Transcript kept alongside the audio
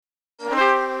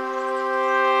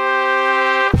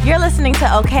You're listening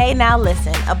to Okay Now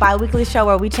Listen, a bi-weekly show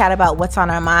where we chat about what's on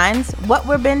our minds, what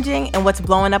we're binging, and what's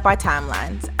blowing up our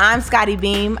timelines. I'm Scotty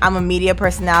Beam. I'm a media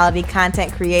personality,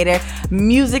 content creator,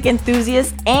 music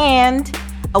enthusiast, and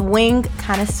a wing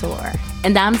connoisseur.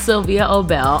 And I'm Sylvia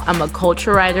Obell. I'm a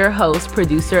culture writer, host,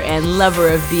 producer, and lover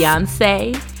of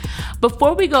Beyonce.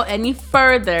 Before we go any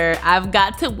further, I've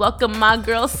got to welcome my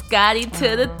girl Scotty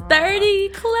to the 30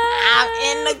 Club.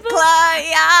 I'm in the club,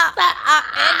 y'all.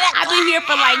 I've been here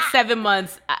for like 7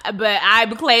 months, but I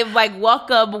claim like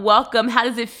welcome. How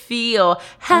does it feel?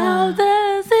 How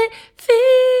does it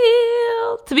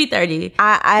feel to be 30?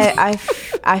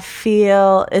 I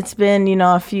feel it's been,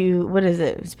 what is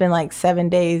it? It's been like 8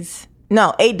 days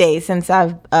since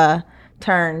I've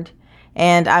turned.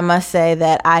 And I must say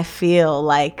that I feel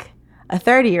like a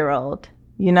 30-year-old.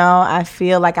 I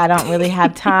feel like I don't really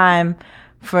have time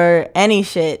for any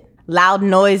shit. Loud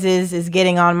noises is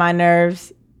getting on my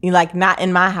nerves. Like, not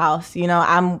in my house.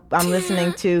 I'm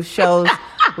listening to shows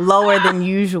lower than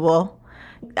usual.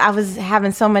 I was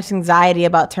having so much anxiety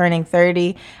about turning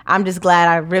 30. I'm just glad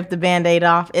I ripped the Band-Aid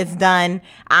off. It's done.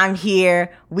 I'm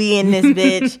here. We in this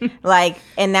bitch.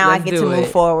 And now I get to move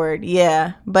forward.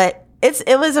 Yeah. But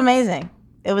it was amazing.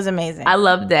 It was amazing. I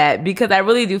love that because I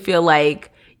really do feel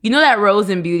like, that Rose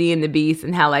in Beauty and the Beast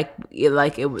and how it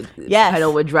would, yes,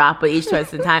 pedal would drop, but each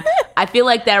twist in time. I feel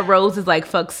like that rose is like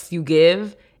fucks you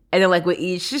give, and then like with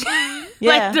each,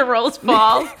 like the rose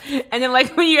falls, and then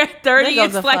like when you're 30,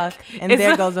 it's like, and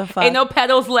there goes a fuck. Ain't no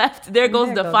petals left. There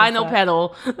goes the final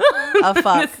petal. A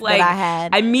fuck it's like, that I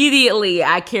had. Immediately,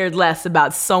 I cared less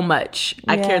about so much.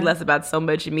 I cared less about so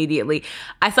much immediately.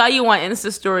 I saw you on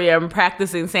Insta story. I'm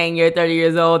practicing saying you're 30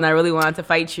 years old, and I really wanted to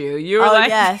fight you. You were like,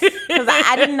 yes, because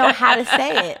I didn't know how to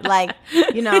say it. Like,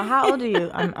 how old are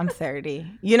you? I'm 30.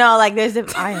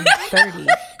 I am 30.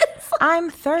 I'm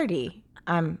 30.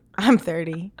 I'm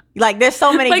 30. Like, there's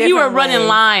so many like you were running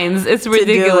lines. It's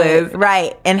ridiculous.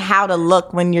 Right. And how to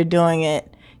look when you're doing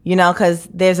it, because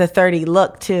there's a 30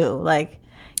 look too. Like,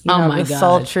 my the God.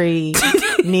 Sultry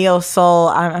neo soul.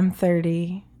 I'm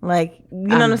 30. Like, you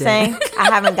know what I'm saying? I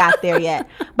haven't got there yet,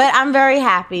 but I'm very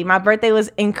happy. My birthday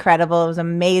was incredible. It was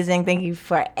amazing. Thank you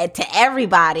to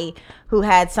everybody who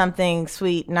had something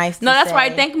sweet, nice to say. No, that's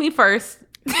right. Thank me first.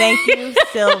 Thank you,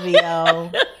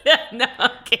 Silvio. No,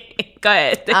 okay. Go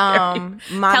ahead.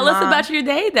 Tell us about your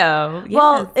day, though. Yes.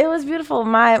 Well, it was beautiful.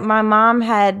 My mom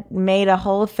had made a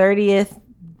whole 30th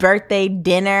birthday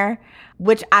dinner,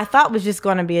 which I thought was just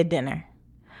going to be a dinner.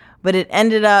 But it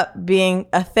ended up being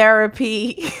a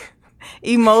therapy,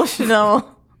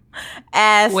 emotional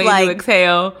ass. Way to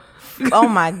exhale. Oh,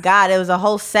 my God. It was a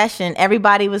whole session.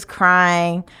 Everybody was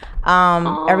crying.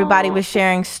 Everybody was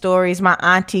sharing stories. My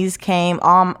aunties came,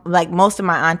 most of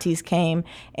my aunties came,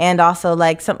 and also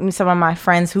some of my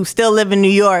friends who still live in New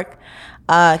York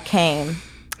came,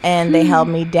 and they held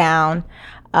me down.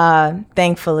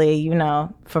 Thankfully,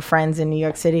 for friends in New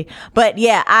York City. But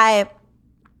yeah, I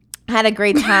had a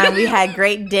great time. We had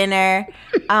great dinner.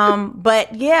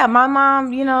 But yeah, my mom,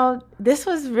 this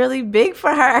was really big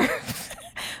for her.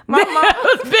 My mom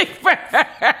was big for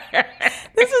her.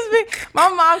 This was big. My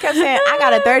mom kept saying, I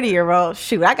got a 30-year-old.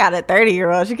 Shoot, I got a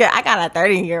 30-year-old. I got a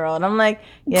 30-year-old. I'm like,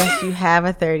 yes, you have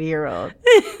a 30-year-old.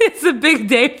 It's a big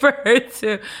day for her,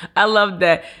 too. I love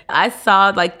that. I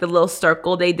saw, the little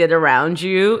circle they did around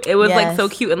you. It was, so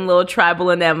cute and a little tribal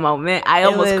in that moment. I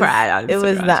almost cried. It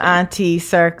was the auntie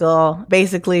circle,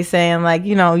 basically saying,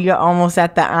 you're almost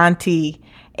at the auntie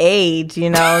age.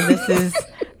 This is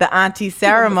the auntie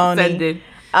ceremony.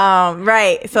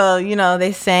 Right. So,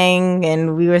 they sang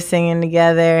and we were singing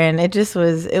together, and it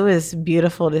was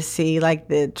beautiful to see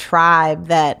the tribe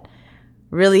that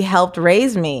really helped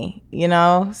raise me,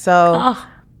 So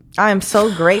I am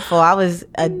so grateful. I was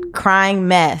a crying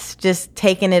mess, just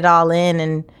taking it all in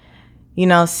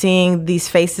and, seeing these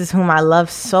faces whom I love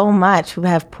so much, who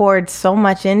have poured so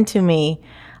much into me,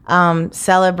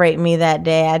 celebrate me that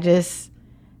day.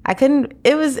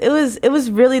 It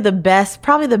was really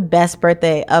probably the best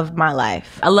birthday of my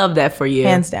life. I love that for you.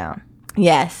 Hands down.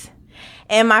 Yes.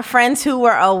 And my friends who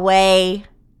were away,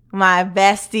 my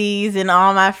besties and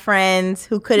all my friends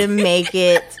who couldn't make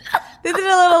it, they did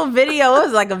a little video. It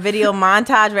was like a video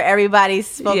montage where everybody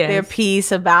spoke their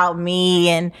piece about me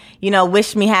and,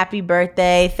 wished me happy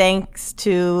birthday. Thanks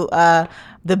to,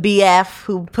 the BF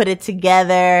who put it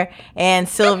together, and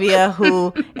Sylvia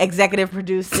who executive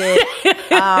produced it,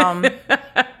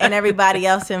 and everybody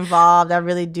else involved. I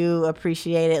really do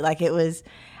appreciate it.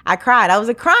 I cried. I was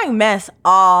a crying mess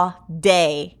all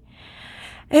day.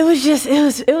 It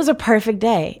was a perfect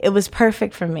day. It was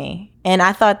perfect for me. And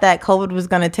I thought that COVID was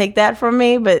going to take that from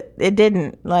me, but it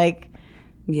didn't.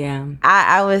 Yeah.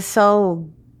 I was so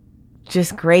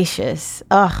just gracious.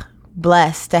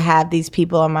 Blessed to have these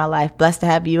people in my life. Blessed to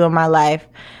have you in my life.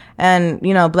 And,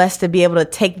 blessed to be able to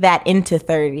take that into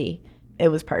 30. It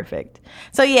was perfect.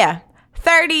 So, yeah,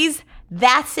 30s.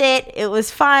 That's it. It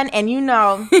was fun. And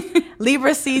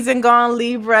Libra season gone,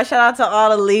 Libra. Shout out to all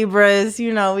the Libras.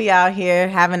 We out here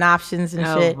having options and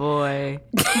shit. Oh, boy.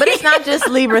 But it's not just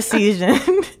Libra season.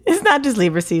 It's not just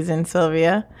Libra season,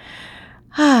 Sylvia.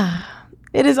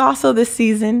 It is also the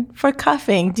season for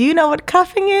cuffing. Do you know what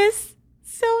cuffing is,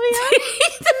 Sylvia?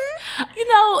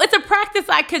 It's a practice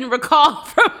I can recall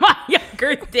from my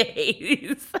younger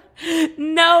days.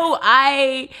 No,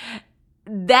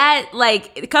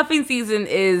 cuffing season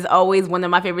is always one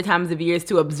of my favorite times of years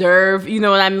to observe. You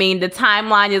know what I mean? The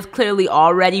timeline is clearly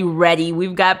already ready.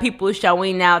 We've got people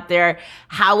showing out there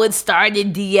how it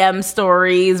started, DM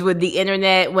stories with the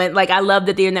internet. I love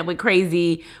that the internet went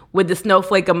crazy with the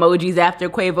snowflake emojis after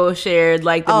Quavo shared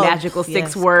the magical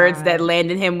 6 words that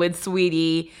landed him with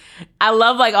Sweetie. I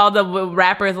love all the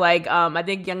rappers I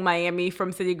think Young Miami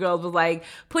from City Girls was like,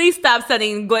 please stop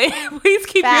sending, please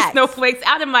keep your snowflakes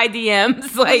out of my DMs.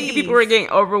 People were getting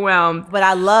overwhelmed. But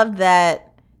I love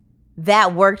that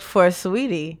worked for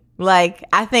Sweetie.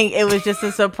 I think it was just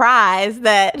a surprise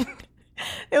that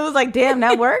it was damn,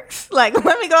 that works. Let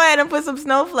me go ahead and put some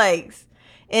snowflakes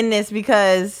in this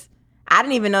because I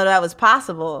didn't even know that was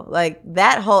possible.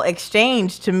 That whole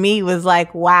exchange to me was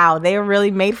wow, they were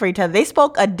really made for each other. They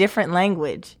spoke a different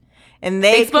language. And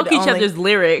they spoke each other's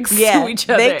lyrics to each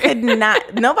other. They could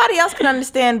not, nobody else could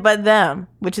understand but them,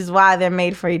 which is why they're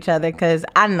made for each other, because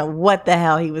I don't know what the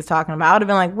hell he was talking about. I would have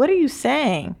been like, what are you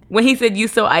saying? When he said, you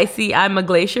so icy, I'm a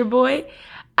glacier boy,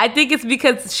 I think it's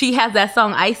because she has that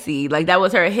song Icy. That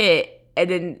was her hit.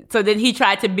 And then he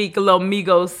tried to be a little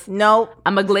Migos. Nope.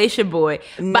 I'm a glacier boy.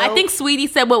 Nope. But I think Sweetie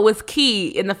said what was key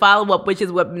in the follow-up, which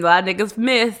is what a lot of niggas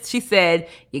missed. She said,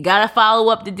 you gotta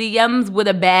follow up the DMs with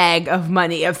a bag of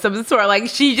money of some sort.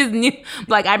 She just knew.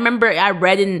 I remember I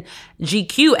read in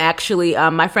GQ, actually,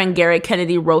 my friend Garrett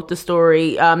Kennedy wrote the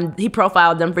story. He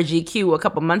profiled them for GQ a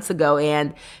couple months ago,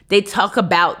 and they talk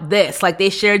about this. They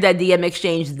shared that DM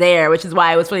exchange there, which is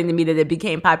why it was funny to me that it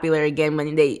became popular again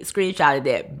when they screenshotted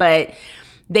it. But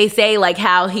they say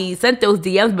how he sent those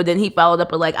DMs, but then he followed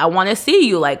up with I want to see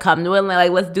you, come to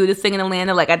Atlanta, let's do this thing in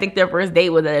Atlanta. I think their first date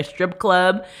was at a strip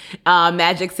club,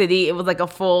 Magic City. It was a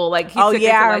full he took it to,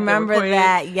 I remember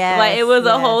that. Yes, it was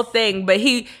a whole thing. But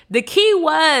the key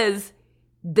was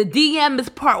the DM is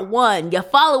part 1. You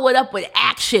follow it up with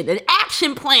an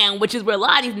action plan, which is where a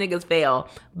lot of these niggas fail.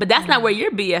 But that's not where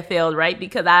your BF failed, right?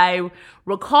 Because I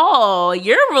recall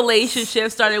your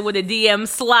relationship started with a DM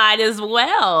slide as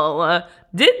well.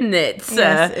 Didn't it?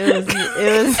 Yes,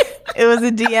 it was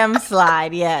a DM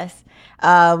slide. Yes,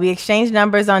 we exchanged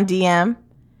numbers on DM,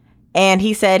 and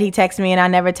he said he texted me, and I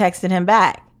never texted him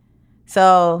back.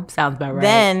 So sounds about right.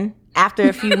 Then after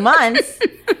a few months,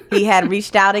 he had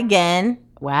reached out again.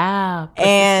 Wow.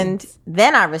 And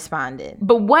then I responded.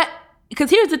 But what? Because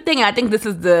here's the thing. I think this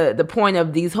is the point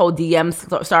of these whole DM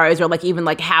stories, or even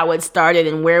how it started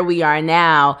and where we are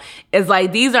now. Is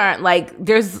these aren't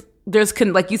there's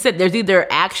like you said, there's either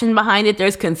action behind it,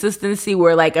 there's consistency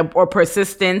where or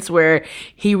persistence where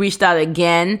he reached out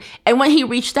again. And when he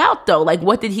reached out though,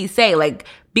 what did he say?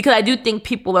 Because I do think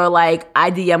people are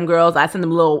I DM girls, I send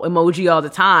them a little emoji all the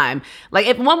time.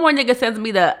 If one more nigga sends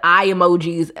me the eye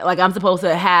emojis, I'm supposed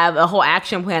to have a whole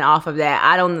action plan off of that.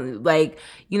 I don't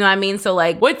you know what I mean? So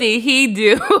what did he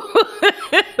do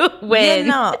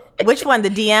when? Which one? The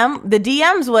DM? The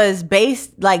DMs was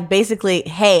basically,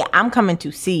 hey, I'm coming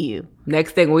to see you.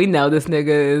 Next thing we know, this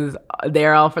nigga is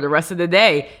there all for the rest of the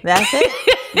day. That's it.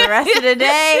 The rest of the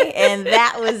day, and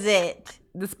that was it.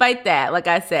 Despite that, like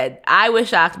I said, I was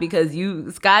shocked because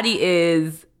Scotty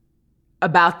is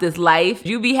about this life.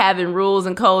 You be having rules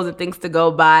and codes and things to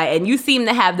go by, and you seem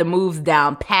to have the moves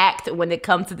down packed when it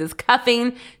comes to this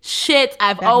cuffing shit.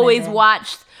 I've always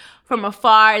watched from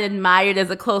afar and admired as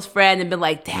a close friend and been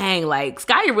dang,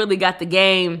 Scotty really got the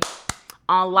game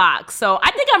on lock. So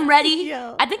I think I'm ready.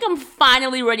 Yo. I think I'm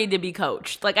finally ready to be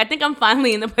coached. I think I'm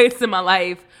finally in the place in my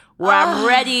life where I'm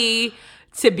ready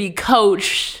to be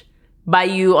coached by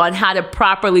you on how to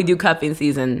properly do cuffing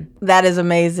season. That is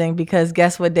amazing, because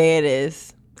guess what day it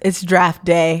is? It's draft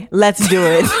day. Let's do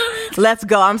it. Let's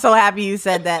go. I'm so happy you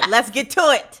said that. Let's get to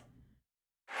it.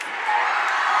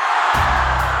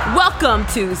 Welcome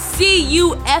to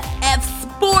CUFF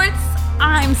Sports.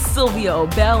 I'm Sylvia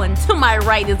Obell, and to my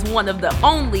right is one of the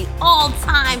only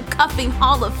all-time cuffing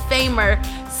Hall of Famer,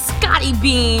 Scotty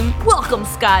Beam. Welcome,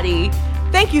 Scotty.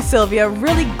 Thank you, Sylvia.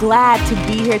 Really glad to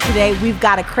be here today. We've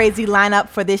got a crazy lineup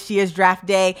for this year's draft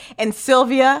day. And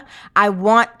Sylvia, I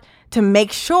want to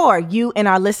make sure you and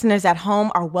our listeners at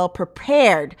home are well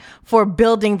prepared for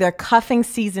building their cuffing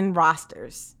season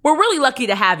rosters. We're really lucky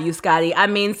to have you, Scotty. I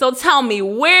mean, so tell me,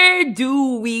 where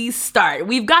do we start?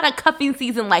 We've got a cuffing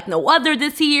season like no other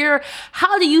this year.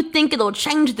 How do you think it'll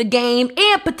change the game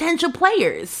and potential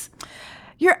players?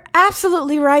 You're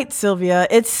absolutely right, Sylvia.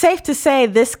 It's safe to say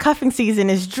this cuffing season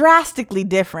is drastically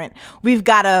different. We've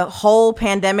got a whole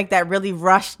pandemic that really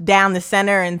rushed down the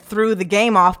center and threw the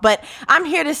game off, but I'm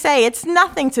here to say it's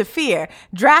nothing to fear.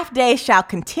 Draft day shall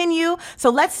continue, so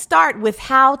let's start with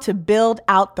how to build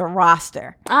out the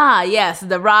roster. Ah, yes,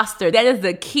 the roster. That is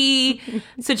the key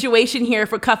situation here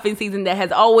for cuffing season that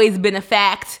has always been a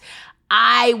fact.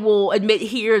 I will admit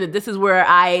here that this is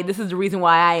the reason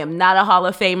why I am not a Hall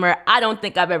of Famer. I don't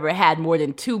think I've ever had more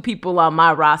than 2 people on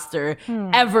my roster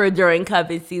ever during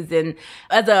cuffing season.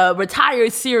 As a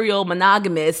retired serial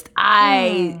monogamist,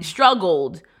 I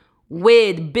struggled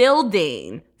with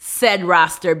building said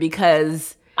roster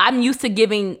because I'm used to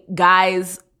giving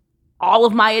guys all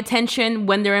of my attention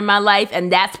when they're in my life,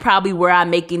 and that's probably where I'm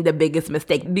making the biggest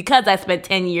mistake. Because I spent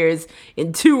 10 years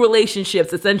in 2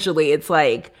 relationships, essentially, it's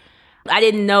like I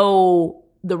didn't know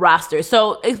the roster.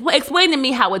 So explain to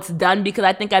me how it's done, because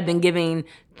I think I've been giving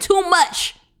too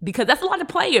much, because that's a lot of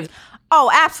players.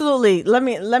 Oh, absolutely. Let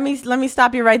me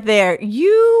stop you right there.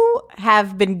 You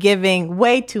have been giving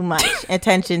way too much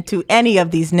attention to any of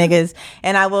these niggas.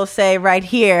 And I will say right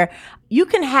here, you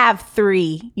can have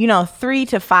 3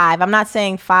 to 5. I'm not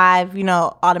saying 5,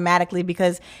 automatically,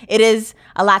 because it is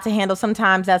a lot to handle.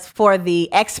 Sometimes that's for the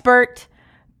expert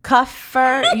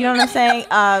cuffer, you know what I'm saying?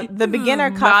 The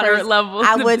beginner cuffers, moderate level.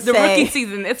 I would the say rookie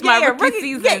season. It's my rookie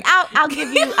season. Yeah, I'll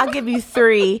give you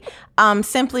 3,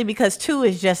 simply because 2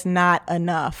 is just not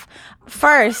enough.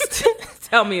 First,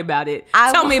 tell me about it.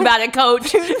 Tell me about it,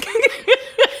 Coach.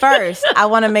 First, I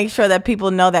want to make sure that people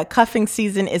know that cuffing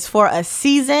season is for a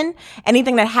season.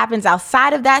 Anything that happens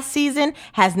outside of that season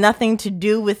has nothing to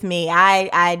do with me.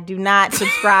 I do not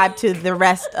subscribe to the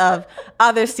rest of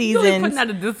other seasons. You're putting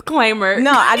out a disclaimer.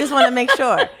 No, I just want to make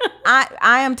sure. I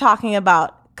am talking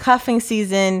about cuffing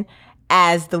season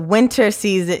as the winter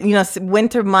season,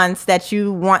 winter months that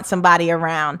you want somebody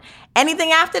around.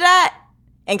 Anything after that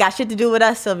ain't got shit to do with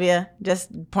us, Sylvia.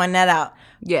 Just pointing that out.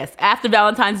 Yes, after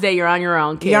Valentine's Day, you're on your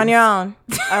own, kids. You're on your own.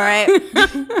 All right.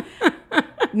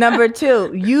 Number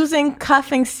 2, using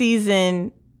cuffing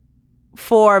season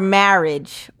for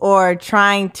marriage or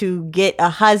trying to get a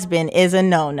husband is a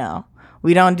no-no.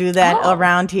 We don't do that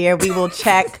around here. We will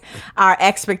check our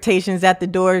expectations at the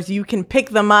doors. You can pick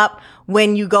them up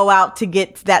when you go out to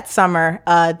get that summer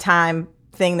time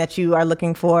thing that you are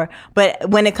looking for. But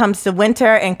when it comes to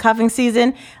winter and cuffing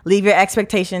season, leave your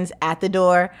expectations at the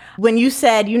door. When you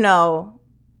said,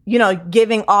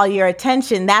 giving all your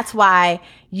attention, that's why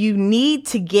you need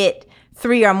to get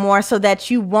 3 or more so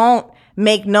that you won't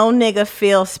make no nigga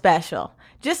feel special.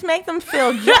 Just make them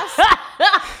feel just...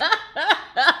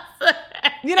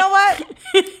 You know what?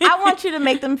 I want you to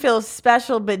make them feel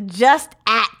special, but just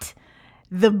at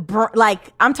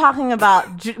I'm talking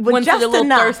about with just a little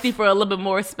enough. Thirsty for a little bit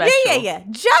more special. Yeah.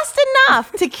 Just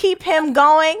enough to keep him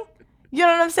going. You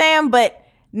know what I'm saying? But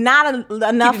not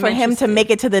enough for him to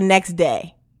make it to the next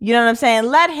day. You know what I'm saying?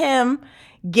 Let him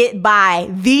get by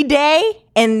the day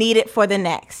and need it for the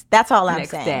next. That's all I'm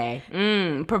saying. Next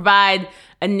day. Provide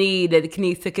a need that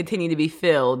needs to continue to be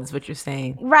filled is what you're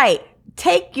saying. Right.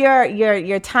 Take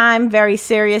your time very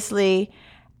seriously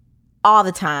all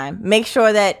the time. Make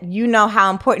sure that you know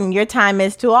how important your time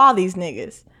is to all these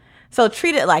niggas. So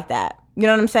treat it like that. You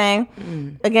know what I'm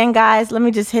saying? Again, guys, let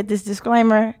me just hit this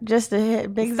disclaimer. Just to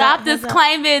hit big. Stop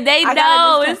disclaiming. They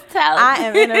know. It's telling. I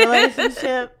am in a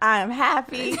relationship. I am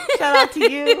happy. Shout out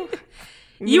to you.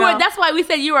 That's why we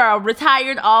said you are a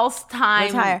retired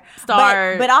all-time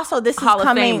star. But also this is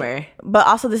coming. Famer. But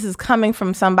also this is coming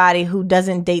from somebody who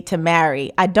doesn't date to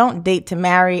marry. I don't date to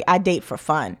marry. I date for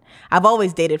fun. I've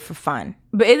always dated for fun.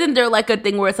 But isn't there like a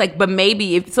thing where it's like, but maybe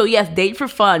yes, date for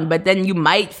fun, but then you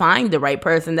might find the right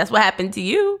person. That's what happened to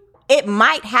you. It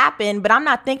might happen, but I'm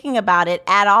not thinking about it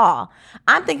at all.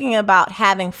 I'm thinking about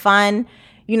having fun.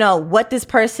 What this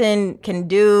person can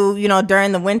do,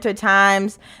 during the winter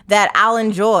times that I'll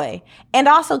enjoy. And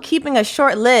also keeping a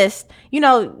short list.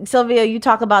 Sylvia, you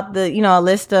talk about a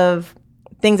list of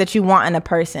things that you want in a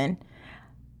person.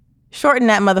 Shorten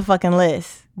that motherfucking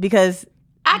list, because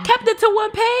I kept it to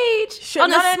 1 page.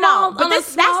 No.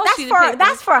 But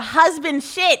that's for husband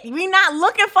shit. We're not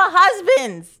looking for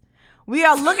husbands. We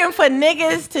are looking for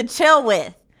niggas to chill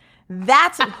with.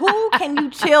 That's who can you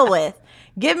chill with?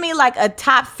 Give me like a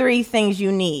top 3 things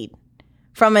you need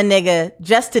from a nigga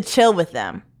just to chill with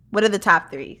them. What are the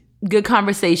top 3? Good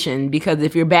conversation, because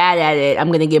if you're bad at it,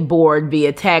 I'm gonna get bored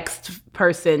via text,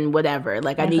 person, whatever.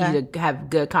 Like I need you to have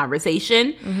good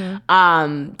conversation.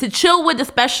 To chill with,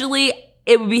 especially,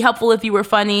 it would be helpful if you were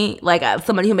funny, like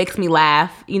somebody who makes me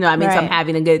laugh. You know what I mean? So I'm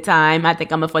having a good time. I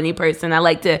think I'm a funny person. I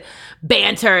like to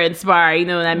banter and spar. You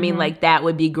know what I mean? Like that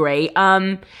would be great.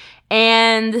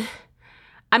 And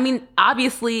I mean,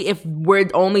 obviously, if we're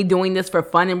only doing this for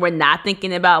fun and we're not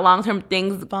thinking about long-term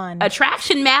things,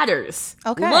 attraction matters.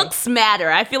 Okay. Looks matter.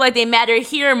 I feel like they matter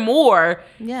here more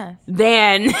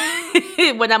than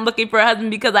when I'm looking for a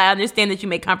husband, because I understand that you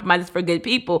make compromises for good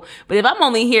people. But if I'm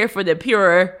only here for the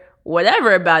pure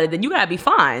whatever about it, then you gotta be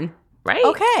fine, right?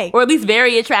 Okay. Or at least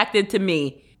very attracted to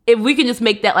me. If we can just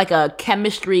make that like a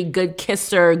chemistry, good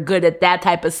kisser, good at that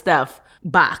type of stuff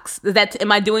box.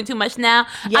 Am I doing too much now?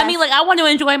 Yes. I mean, like, I want to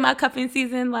enjoy my cuffing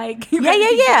season. Like,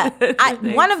 yeah.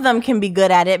 One of them can be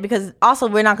good at it, because also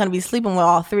we're not going to be sleeping with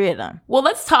all 3 of them. Well,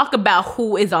 let's talk about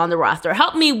who is on the roster.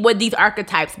 Help me with these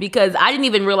archetypes, because I didn't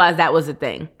even realize that was a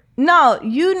thing. No,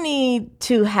 you need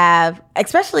to have,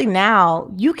 especially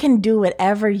now, you can do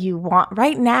whatever you want.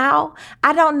 Right now,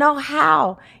 I don't know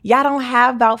how. Y'all don't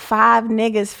have about 5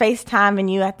 niggas FaceTiming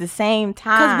you at the same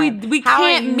time. Because we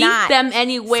can't meet them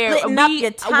anywhere. Splitting up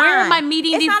your time. Where am I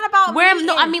meeting these? It's not about meeting.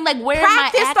 No, I mean, like, where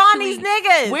practice am I actually? On these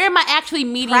niggas. Where am I actually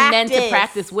meeting men to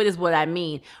practice with is what I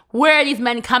mean. Where are these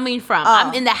men coming from?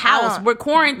 I'm in the house. We're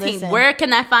quarantined. Listen. Where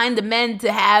can I find the men to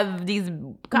have these?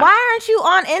 Why aren't you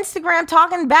on Instagram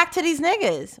talking back to these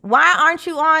niggas? Why aren't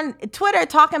you on Twitter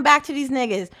talking back to these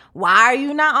niggas? Why are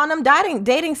you not on them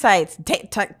dating sites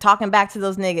talking back to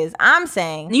those niggas? I'm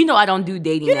saying. You know I don't do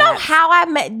dating apps. You know how I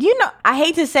met, I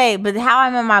hate to say it, but how I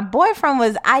met my boyfriend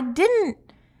was I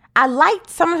liked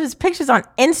some of his pictures on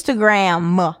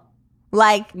Instagram.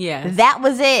 Like, that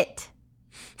was it.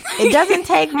 It doesn't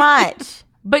take much.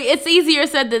 But it's easier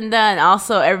said than done.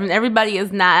 Also, everybody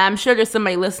is not. I'm sure there's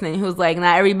somebody listening who's like,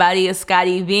 not everybody is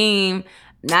Scotty Beam.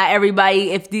 Not everybody,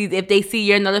 if they see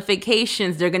your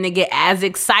notifications, they're gonna get as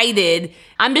excited.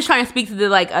 I'm just trying to speak to the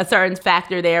like a certain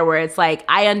factor there where it's like,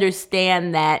 I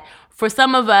understand that for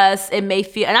some of us it may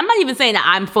feel, and I'm not even saying that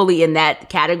I'm fully in that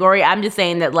category. I'm just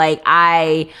saying that like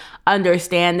I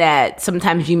understand that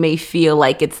sometimes you may feel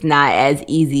like it's not as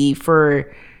easy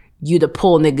for you to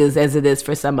pull niggas as it is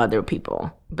for some other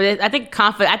people. But I think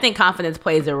confidence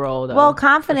plays a role though. Well,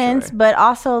 confidence, sure. But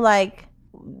also like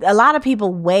a lot of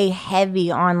people weigh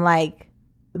heavy on like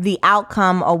the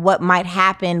outcome or what might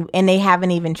happen, and they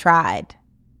haven't even tried.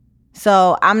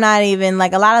 So I'm not even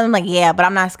like, a lot of them like, yeah, but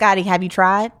I'm not Scotty. Have you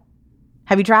tried?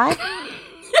 Have you tried?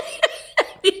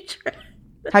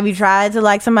 Have you tried to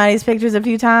like somebody's pictures a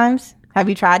few times? Have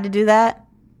you tried to do that?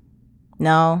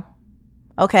 No.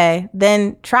 Okay,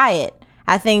 then try it.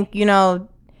 I think,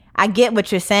 I get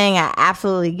what you're saying. I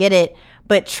absolutely get it.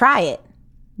 But try it.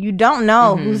 You don't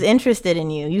know who's interested in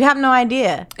you. You have no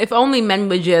idea. If only men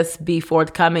would just be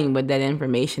forthcoming with that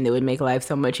information, it would make life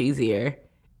so much easier.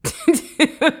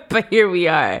 But here we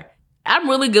are. I'm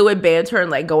really good with banter and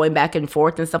like going back and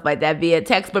forth and stuff like that via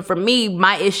text. But for me,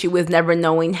 my issue is never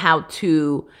knowing how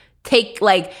to take,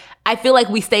 like, I feel like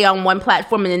we stay on one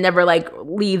platform and it never like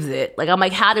leaves it. Like, I'm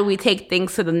like, how do we take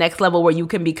things to the next level where you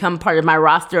can become part of my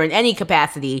roster in any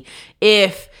capacity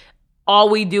if all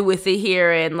we do is sit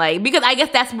here and like, because I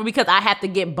guess that's because I have to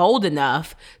get bold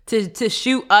enough to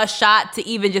shoot a shot to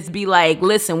even just be like,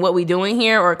 listen, what we doing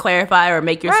here, or clarify or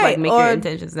make your your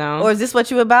intentions known. Or is this what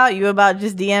you about? You about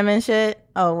just DMing shit?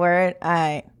 Oh, word? All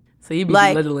right. So you be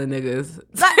like, belittling niggas.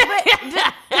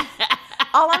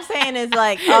 All I'm saying is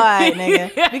like, all right,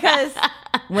 nigga. Because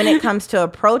when it comes to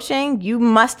approaching, you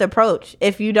must approach.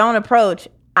 If you don't approach,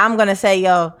 I'm going to say,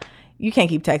 yo, you can't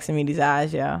keep texting me these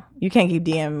eyes, yo. You can't keep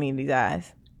DMing me these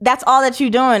eyes. That's all that you're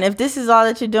doing. If this is all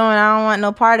that you're doing, I don't want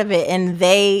no part of it. And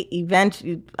they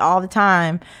eventually, all the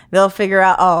time, they'll figure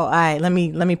out, oh, all right, let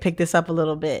me pick this up a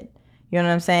little bit. You know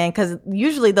what I'm saying? Because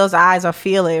usually those eyes are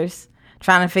feelers,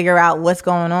 trying to figure out what's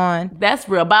going on. That's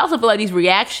real. But I also feel like these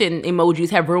reaction emojis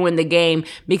have ruined the game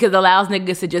because it allows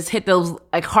niggas to just hit those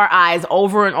like heart eyes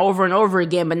over and over and over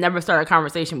again, but never start a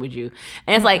conversation with you.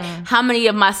 And it's like, how many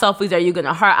of my selfies are you going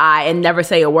to heart eye and never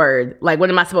say a word? Like,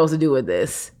 what am I supposed to do with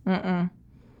this?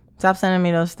 Stop sending me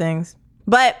those things.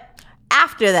 But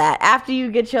after that, after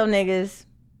you get your niggas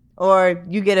or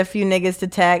you get a few niggas to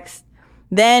text,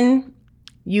 then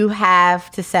you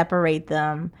have to separate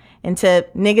them into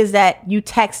niggas that you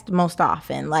text most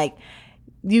often. Like,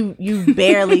 you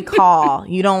barely call.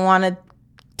 You don't want to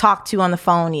talked to on the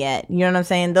phone yet. You know what I'm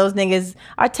saying? Those niggas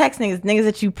are text niggas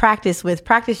that you practice with,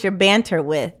 practice your banter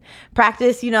with,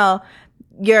 practice, you know,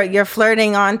 your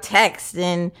flirting on text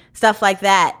and stuff like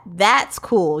that. That's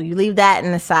cool. You leave that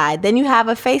in the side. Then you have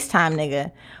a FaceTime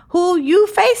nigga who you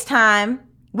FaceTime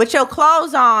with your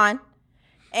clothes on,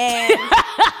 and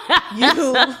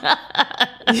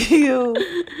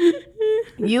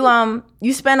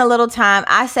you spend a little time.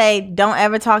 I say don't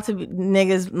ever talk to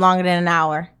niggas longer than an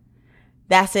hour.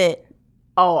 That's it.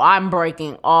 Oh, I'm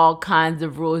breaking all kinds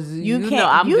of rules. You know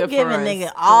I'm you good giving for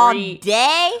nigga all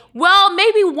day? Well,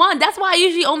 maybe one. That's why I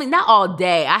usually only, not all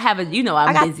day. I have a, you know,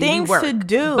 I got busy. things work. to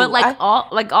do. But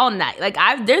all night. Like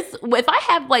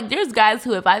there's guys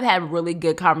who, if I've had really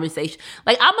good conversation,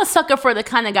 like I'm a sucker for the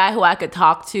kind of guy who I could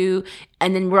talk to,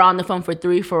 and then we're on the phone for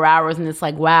 3-4 hours, and it's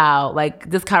like, wow, like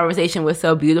this conversation was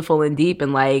so beautiful and deep,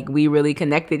 and like we really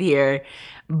connected here.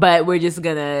 But we're just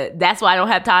that's why I don't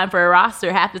have time for a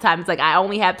roster. Half the time, it's like I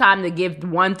only have time to give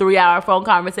 1 3-hour phone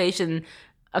conversation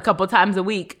a couple times a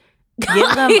week.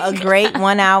 Give them a great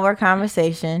 1 hour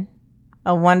conversation.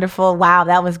 A wonderful, wow,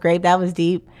 that was great. That was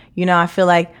deep. You know, I feel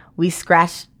like we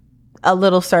scratched a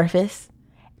little surface.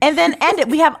 And then end it.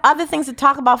 We have other things to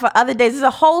talk about for other days. There's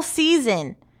a whole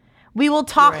season. We will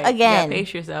talk again. Yeah,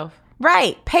 pace yourself.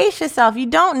 Right. Pace yourself. You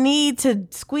don't need to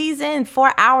squeeze in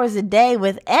 4 hours a day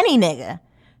with any nigga.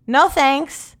 No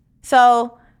thanks.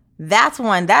 So that's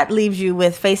one. That leaves you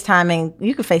with FaceTiming.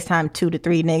 You could FaceTime 2 to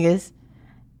 3 niggas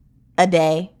a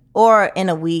day or in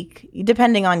a week,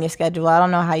 depending on your schedule. I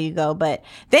don't know how you go. But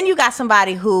then you got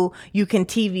somebody who you can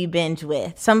TV binge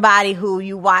with. Somebody who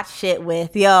you watch shit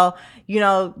with. Yo, you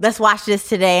know, let's watch this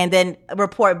today and then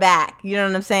report back. You know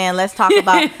what I'm saying? Let's talk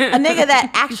about a nigga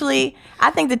that actually, I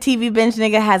think the TV binge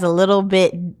nigga has a little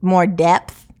bit more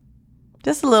depth.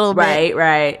 Just a little bit.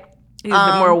 Right. He's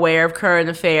a bit more aware of current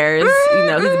affairs. You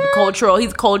know,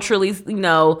 he's culturally, you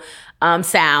know,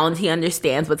 sound. He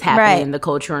understands what's happening in the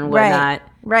culture and whatnot.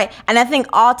 Right. And I think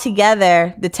all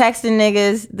together, the texting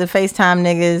niggas, the FaceTime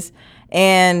niggas,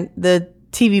 and the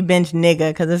TV binge nigga,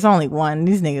 because there's only one.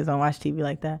 These niggas don't watch TV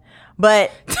like that.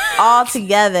 But all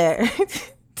together,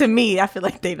 to me, I feel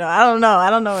like they know. I don't know.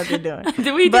 I don't know what they're doing.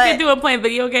 Do we think they're doing playing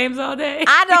video games all day?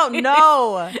 I don't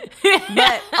know.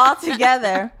 But all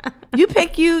together, you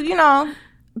pick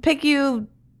you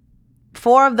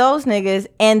 4 of those niggas,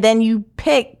 and then you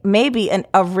pick maybe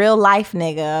a real life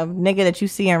nigga, a nigga that you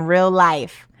see in real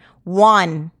life.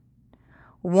 One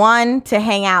to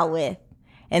hang out with.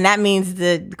 And that means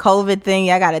the COVID thing,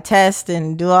 I got to test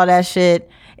and do all that shit,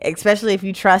 especially if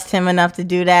you trust him enough to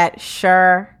do that,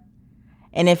 sure.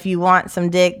 And if you want some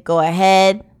dick, go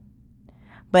ahead.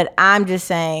 But I'm just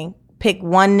saying, pick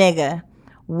one nigga,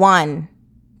 one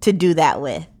to do that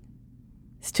with.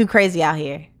 It's too crazy out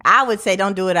here. I would say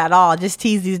don't do it at all. Just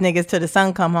tease these niggas till the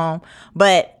sun come home.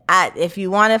 But if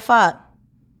you want to fuck,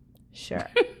 sure.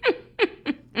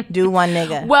 Do one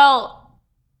nigga. Well,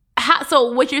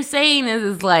 so what you're saying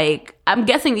is like, I'm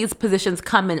guessing these positions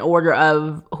come in order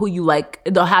of who you like,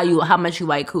 how much you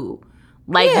like who.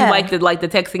 Like, you like the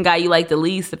texting guy you like the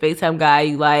least, the FaceTime guy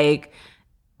you like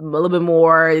a little bit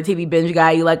more, the TV binge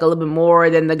guy you like a little bit more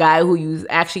than the guy who you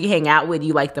actually hang out with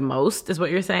you like the most, is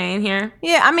what you're saying here?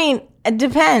 Yeah, I mean, it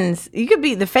depends. You could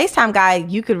be the FaceTime guy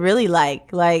you could really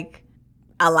like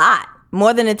a lot.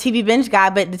 More than a TV binge guy,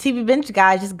 but the TV binge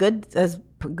guy is just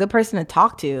good person to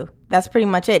talk to. That's pretty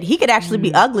much it. He could actually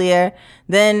be uglier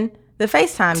than the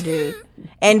FaceTime dude.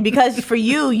 And because for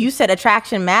you said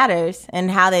attraction matters and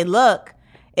how they look,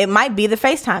 it might be the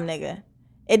FaceTime nigga.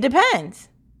 It depends.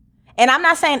 And I'm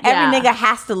not saying every nigga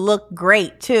has to look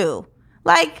great too.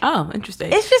 Like, oh,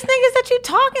 interesting. It's just niggas that you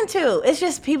talking to. It's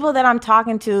just people that I'm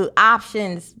talking to.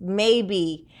 Options,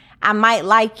 maybe. I might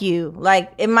like you.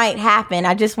 Like, it might happen.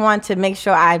 I just want to make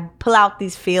sure I pull out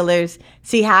these feelers,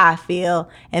 see how I feel,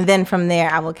 and then from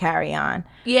there I will carry on.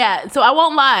 Yeah, so I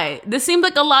won't lie. This seems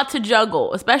like a lot to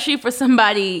juggle, especially for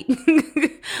somebody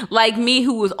like me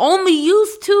who was only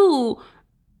used to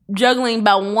juggling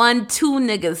about 1-2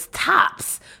 niggas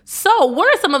tops. So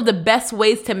what are some of the best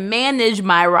ways to manage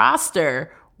my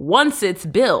roster once it's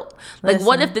built? Like,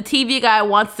 what if the TV guy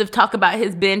wants to talk about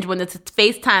his binge when it's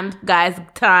FaceTime guy's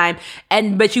time,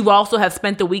 but you also have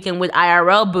spent the weekend with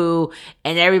IRL boo,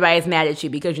 and everybody's mad at you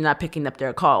because you're not picking up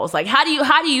their calls? Like, how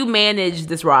do you manage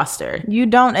this roster? You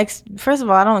don't. First of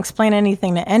all, I don't explain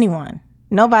anything to anyone.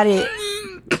 Nobody.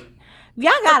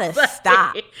 Y'all gotta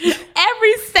stop.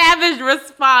 Every savage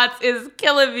response is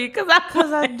killing me because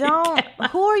I don't.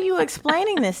 Who are you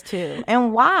explaining this to,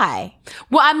 and why?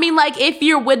 Well, I mean, like if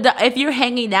you're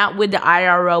hanging out with the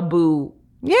IRL boo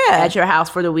Yeah. at your house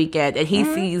for the weekend and he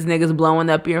sees niggas blowing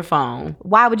up your phone.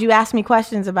 Why would you ask me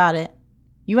questions about it?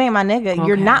 You ain't my nigga. Okay.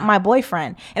 You're not my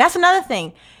boyfriend. And that's another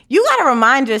thing. You got to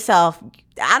remind yourself.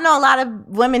 I know a lot of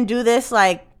women do this,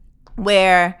 like,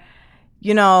 where,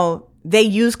 you know, they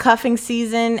use cuffing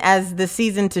season as the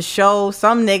season to show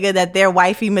some nigga that they're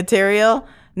wifey material.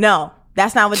 No,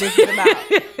 that's not what this is about.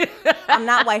 I'm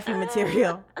not wifey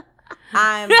material.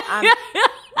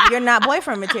 You're not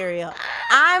boyfriend material.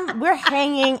 We're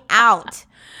hanging out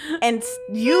and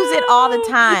use it all the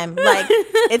time. Like,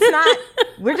 it's not,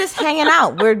 we're just hanging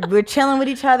out. We're chilling with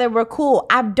each other. We're cool.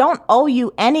 I don't owe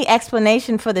you any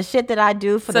explanation for the shit that I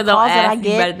do, for the calls that I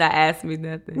get. You better not ask me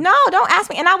nothing. No, don't ask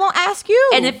me. And I won't ask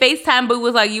you. And the FaceTime boo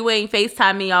was like, you ain't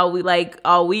FaceTime me all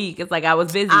week. It's like, I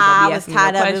was busy. I was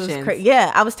tied up. It was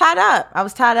yeah, I was tied up.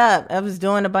 I was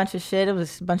doing a bunch of shit. It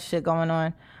was a bunch of shit going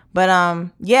on.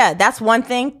 But yeah, that's one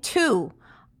thing. Two,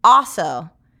 also,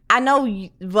 I know,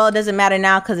 well, it doesn't matter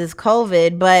now because it's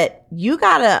COVID, but you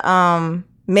gotta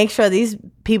make sure these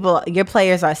people, your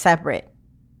players, are separate,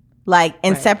 like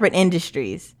in separate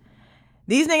industries.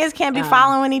 These niggas can't be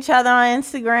following each other on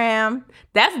Instagram.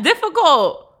 That's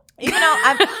difficult. Even though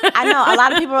I know a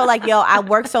lot of people are like, yo, I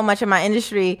work so much in my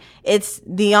industry. It's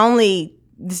the only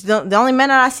men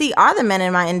that I see are the men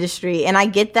in my industry, and I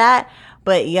get that.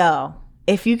 But yo,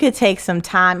 if you could take some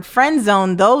time, friend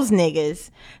zone those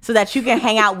niggas so that you can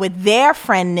hang out with their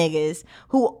friend niggas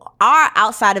who are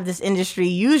outside of this industry.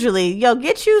 Usually, yo,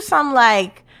 get you some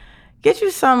like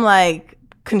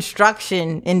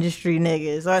construction industry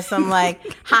niggas or some like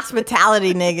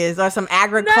hospitality niggas or some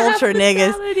agriculture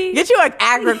niggas. Get you an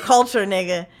agriculture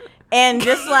nigga and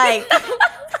just like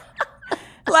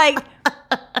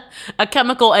a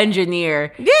chemical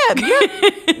engineer.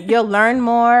 Yeah, you'll learn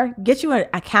more. Get you an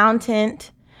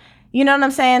accountant. You know what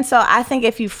I'm saying? So I think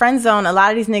if you friend zone a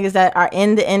lot of these niggas that are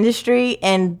in the industry,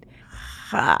 and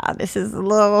this is a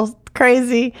little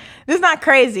crazy. This is not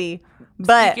crazy,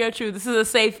 but speak your truth. This is a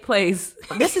safe place.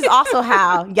 This is also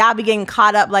how y'all be getting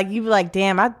caught up. Like, you be like,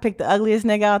 damn, I picked the ugliest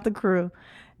nigga out the crew.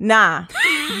 Nah,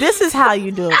 this is how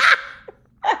you do it.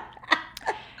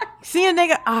 See a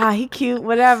nigga, he cute,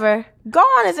 whatever. Go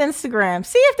on his Instagram.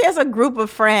 See if there's a group of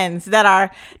friends that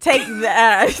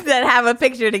that have a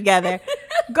picture together.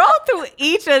 Go through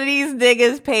each of these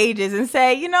niggas' pages and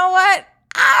say, you know what?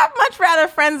 I'd much rather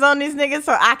friend zone these niggas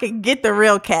so I could get the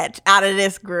real catch out of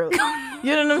this group.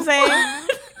 You know what I'm saying?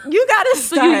 You gotta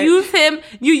start. So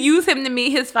you use him to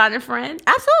meet his final friend?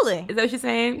 Absolutely. Is that what you're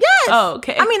saying? Yes. Oh,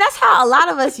 okay. I mean, that's how a lot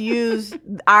of us use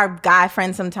our guy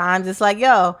friends sometimes. It's like,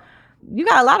 yo, you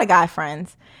got a lot of guy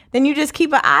friends. Then you just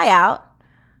keep an eye out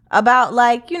about,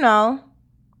 like, you know,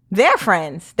 their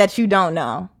friends that you don't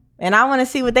know. And I want to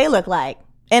see what they look like.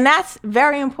 And that's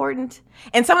very important.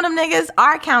 And some of them niggas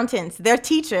are accountants. They're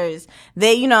teachers.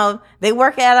 They, you know, they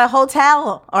work at a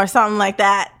hotel or something like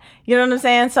that. You know what I'm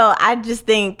saying? So I just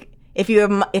think if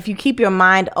you keep your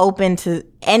mind open to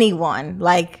anyone,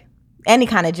 like any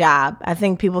kind of job, I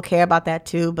think people care about that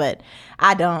too, but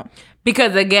I don't.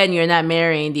 Because again, you're not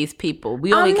marrying these people.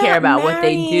 We only care about what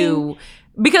they do.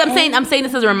 Because I'm saying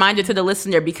this as a reminder to the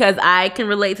listener, because I can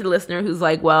relate to the listener who's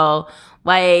like, well,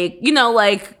 like, you know,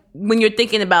 like when you're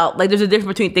thinking about, like, there's a difference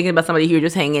between thinking about somebody who you're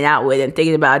just hanging out with and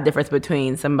thinking about a difference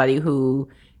between somebody who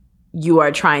you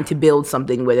are trying to build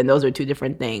something with, and those are two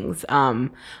different things.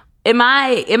 Am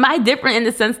I different in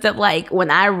the sense that, like, when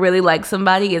I really like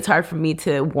somebody, it's hard for me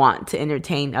to want to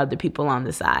entertain other people on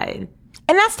the side?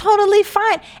 And that's totally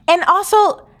fine. And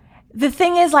also, the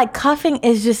thing is, like, cuffing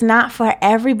is just not for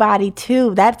everybody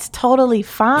too. That's totally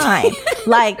fine.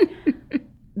 Like,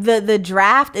 the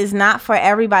draft is not for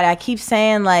everybody. I keep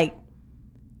saying, like,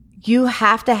 you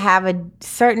have to have a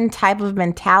certain type of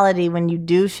mentality when you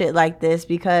do shit like this,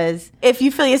 because if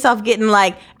you feel yourself getting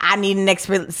like, I need an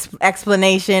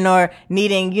explanation, or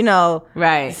needing, you know,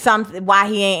 right, something, why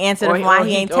he ain't answered, or why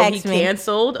he ain't text me. He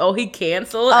canceled.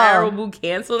 Arrow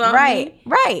canceled on me.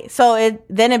 Right. So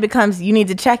then it becomes, you need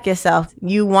to check yourself.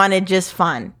 You wanted just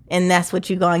fun, and that's what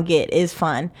you're gonna get is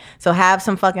fun. So have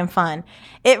some fucking fun.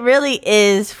 It really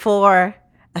is for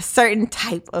a certain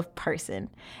type of person.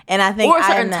 And I think, or a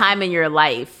certain time in your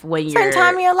life when you're certain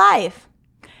time in your life.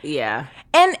 Yeah.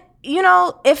 And you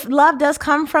know, if love does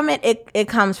come from it, it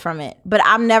comes from it. But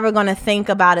I'm never going to think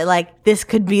about it like, this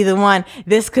could be the one.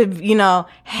 This could, you know,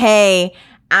 hey,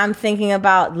 I'm thinking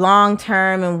about long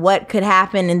term and what could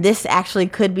happen, and this actually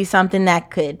could be something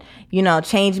that could, you know,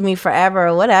 change me forever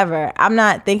or whatever. I'm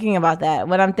not thinking about that.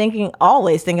 What I'm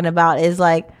always thinking about is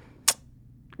like,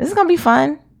 this is going to be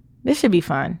fun. This should be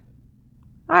fun.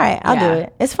 All right, I'll do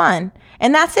it. It's fun.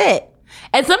 And that's it.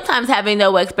 And sometimes having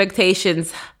no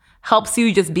expectations helps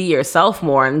you just be yourself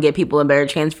more and get people a better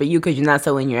chance for you because you're not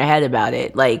so in your head about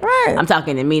it. Like, I'm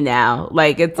talking to me now.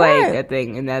 Like, it's like a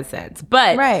thing in that sense.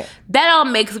 But that all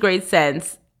makes great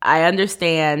sense. I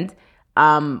understand.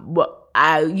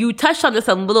 You touched on this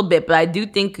a little bit, but I do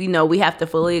think, we have to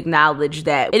fully acknowledge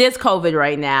that it is COVID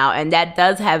right now, and that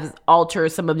does have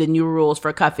altered some of the new rules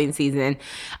for cuffing season.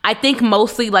 I think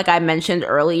mostly, like I mentioned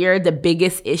earlier, the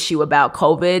biggest issue about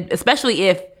COVID, especially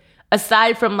if,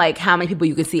 aside from like how many people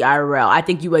you can see IRL, I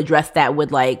think you address that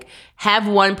with like have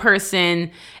one person,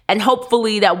 and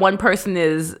hopefully that one person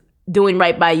is doing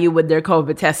right by you with their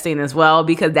COVID testing as well,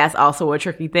 because that's also a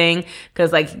tricky thing.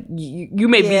 Because like he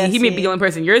may be the only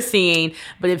person you're seeing,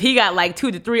 but if he got like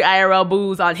 2 to 3 IRL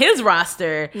boos on his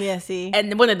roster,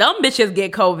 and one of them bitches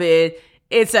get COVID,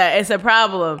 it's a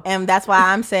problem. And that's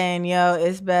why I'm saying,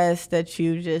 it's best that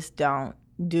you just don't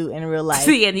do in real life.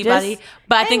 See anybody,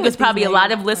 but I think there's probably a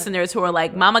lot of listeners who are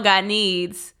like, Mama got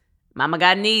needs. Mama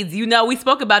got needs. We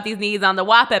spoke about these needs on the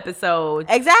WAP episode.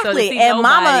 Exactly. So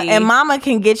and mama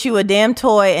can get you a damn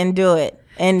toy and do it.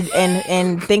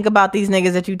 And think about these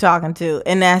niggas that you talking to.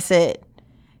 And that's it.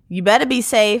 You better be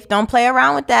safe. Don't play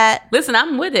around with that. Listen,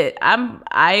 I'm with it.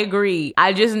 I agree.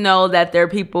 I just know that there are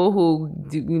people who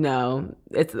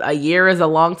it's a year is a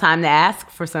long time to ask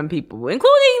for some people,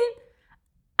 including,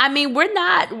 we're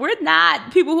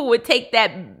not people who would take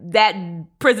that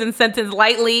prison sentence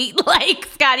lightly. Like,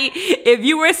 Scotty, if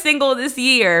you were single this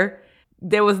year,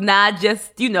 there was not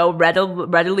just,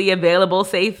 readily available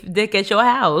safe dick at your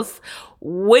house.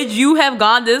 Would you have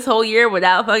gone this whole year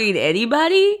without fucking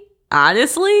anybody?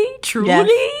 Honestly?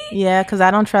 Truly? Yeah, because I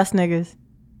don't trust niggas.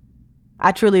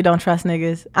 I truly don't trust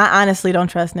niggas. I honestly don't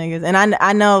trust niggas. And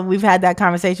I know we've had that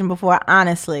conversation before,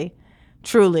 honestly.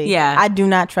 Truly. Yeah. I do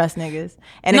not trust niggas.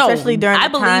 And especially during the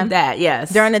time. I believe that,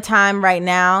 yes. During the time right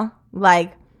now,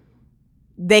 like,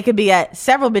 they could be at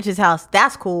several bitches' house.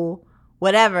 That's cool.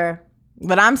 Whatever.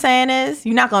 What I'm saying is,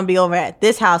 you're not going to be over at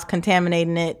this house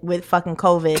contaminating it with fucking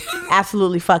COVID.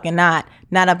 Absolutely fucking not.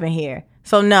 Not up in here.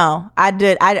 So no, I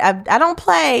don't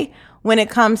play when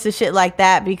it comes to shit like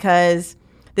that, because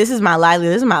this is my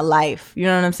livelihood. This is my life. You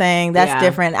know what I'm saying? That's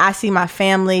different. I see my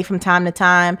family from time to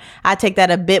time. I take that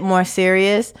a bit more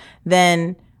serious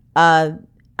than, I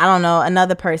don't know,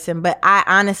 another person. But I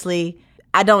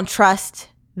don't trust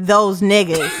those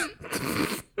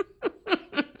niggas.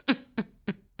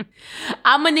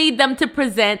 I'm going to need them to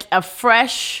present a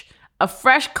fresh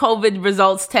COVID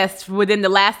results test within the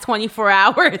last 24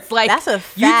 hours. Like, that's a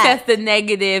fact. You tested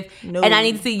negative, and I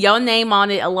need to see your name on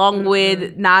it along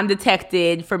with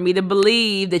non-detected for me to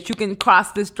believe that you can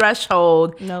cross this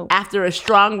threshold after a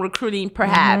strong recruiting,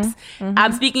 perhaps.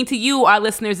 I'm speaking to you, our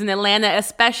listeners in Atlanta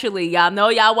especially. Y'all know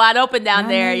y'all wide open down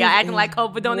there. Y'all acting like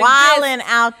COVID don't exist. Wildin'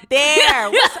 out there.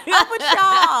 What's up with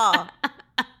y'all?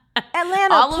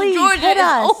 Atlanta, all please of Georgia hit is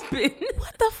us. open.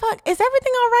 What the fuck? Is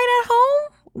everything all right at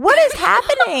home? What is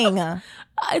happening?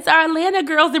 It's our Atlanta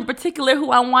girls in particular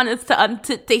who I want us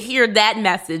to hear that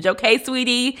message. Okay,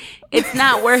 sweetie? It's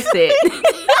not worth it.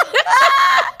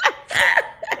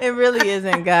 It really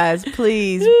isn't, guys.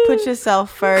 Please put yourself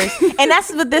first. And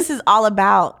that's what this is all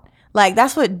about. Like,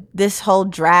 that's what this whole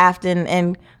draft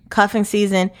and cuffing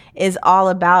season is all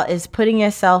about, is putting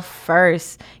yourself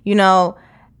first.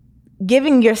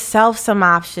 Giving yourself some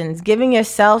options, giving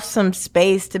yourself some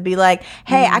space to be like,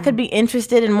 hey, I could be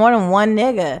interested in more than one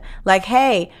nigga. Like,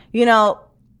 hey,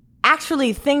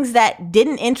 actually things that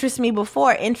didn't interest me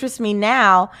before interest me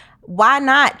now. Why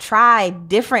not try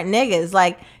different niggas?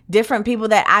 Like, different people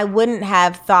that I wouldn't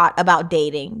have thought about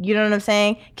dating. You know what I'm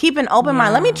saying? Keep an open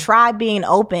mind. Let me try being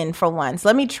open for once.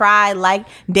 Let me try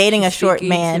dating a short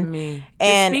man. Speak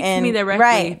to me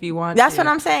directly if you want. That's what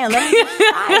I'm saying. Let me just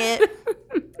try it.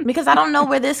 Because I don't know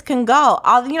where this can go.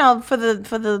 For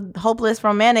the hopeless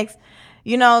romantics,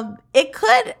 it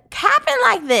could happen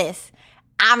like this.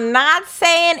 I'm not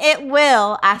saying it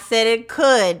will. I said it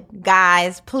could,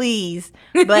 guys, please.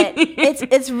 But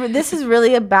this is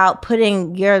really about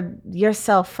putting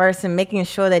yourself first and making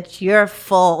sure that you're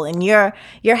full and you're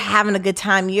having a good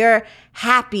time. You're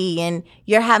happy and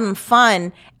you're having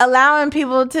fun, allowing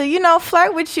people to,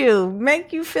 flirt with you,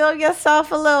 make you feel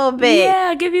yourself a little bit.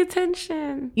 Yeah, give you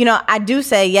attention. I do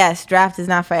say, yes, draft is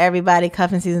not for everybody.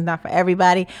 Cuffing season is not for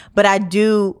everybody. But I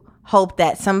do hope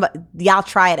that y'all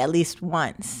try it at least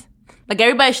once. Like,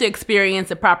 everybody should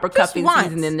experience a proper cuffing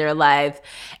season in their lives.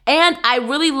 And I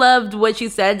really loved what you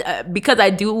said, because I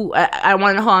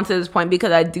want to hold on to this point,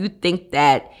 because I do think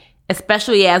that,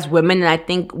 especially as women, and I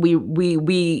think we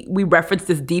referenced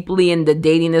this deeply in the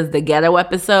Dating is the Ghetto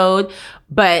episode,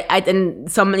 but and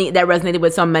so many that resonated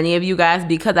with so many of you guys,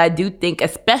 because I do think,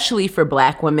 especially for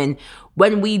Black women,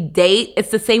 when we date,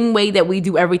 it's the same way that we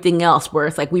do everything else, where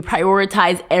it's like we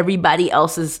prioritize everybody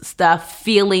else's stuff,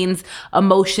 feelings,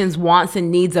 emotions, wants,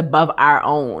 and needs above our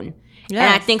own. Yes.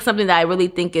 And I think something that I really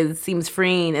think seems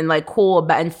freeing and like cool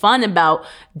about and fun about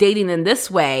dating in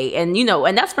this way. And, you know,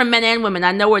 and that's for men and women.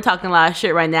 I know we're talking a lot of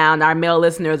shit right now, and our male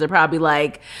listeners are probably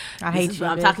like, I hate you.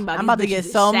 I'm talking about. I'm about to get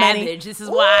so savage. many. This is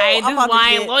why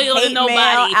I ain't loyal to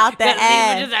nobody. Out the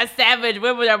ass. These are just savage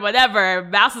women or whatever.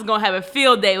 Mouse is gonna have a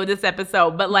field day with this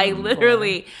episode. But like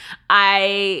literally,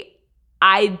 I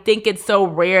think it's so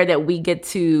rare that we get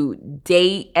to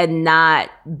date and not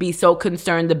be so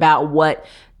concerned about what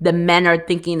the men are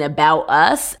thinking about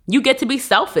us. You get to be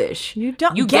selfish. You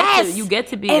don't. You get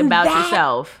to be and about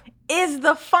yourself. Is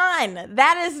the fun.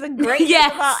 That is the great thing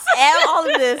about all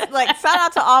of this. Like, shout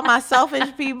out to all my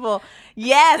selfish people.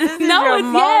 Yes, this is your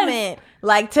moment. Yes.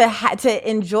 Like to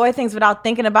enjoy things without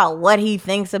thinking about what he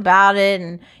thinks about it,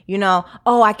 and you know,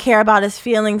 oh, I care about his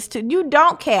feelings too. You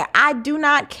don't care. I do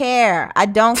not care. I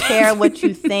don't care what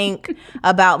you think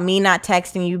about me not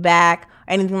texting you back.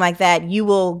 Anything like that. You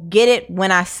will get it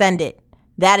when I send it.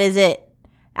 That is it.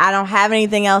 I don't have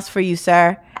anything else for you,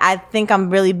 sir. I think I'm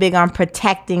really big on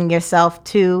protecting yourself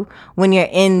too when you're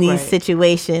in these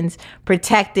situations.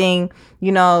 Protecting,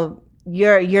 you know,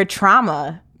 your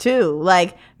trauma too.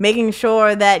 Like making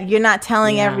sure that you're not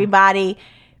telling everybody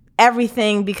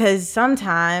everything, because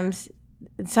sometimes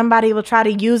somebody will try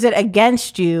to use it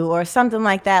against you or something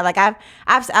like that. Like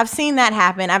I've seen that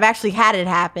happen. I've actually had it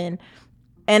happen.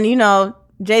 And you know,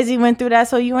 Jay-Z went through that,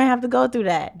 so you ain't have to go through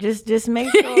that. Just make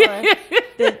sure that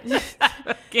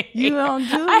you don't do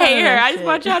that. I hate her. I just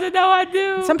want y'all to know I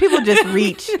do. Some people just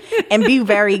reach, and be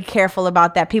very careful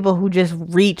about that. People who just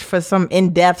reach for some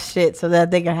in-depth shit so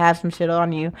that they can have some shit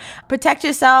on you. Protect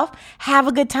yourself. Have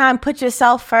a good time. Put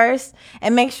yourself first,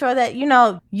 and make sure that, you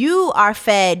know, you are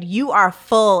fed. You are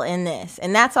full in this,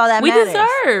 and that's all that matters. We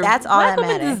deserve. That's all Black that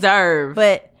matters. We deserve.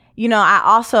 But you know, I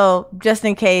also, just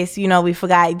in case, you know, we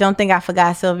forgot, don't think I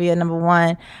forgot Sylvia, number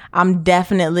one, I'm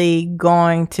definitely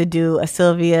going to do a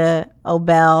Sylvia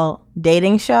Obell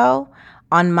dating show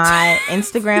on my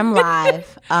Instagram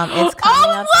Live. It's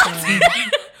coming up soon.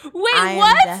 Wait,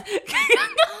 what?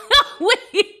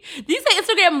 Wait, did you say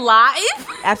Instagram Live?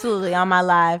 Absolutely, on my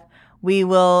live. We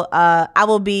will, I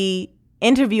will be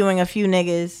interviewing a few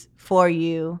niggas for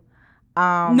you.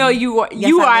 No, you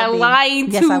are lying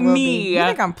to me. You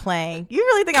think I'm playing? You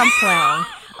really think I'm playing?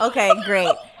 Okay,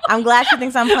 great. I'm glad she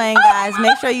thinks I'm playing, guys.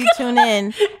 Make sure you tune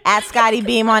in at Scotty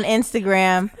Beam on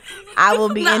Instagram. I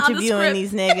will be interviewing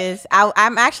these niggas.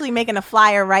 I'm actually making a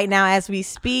flyer right now as we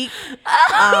speak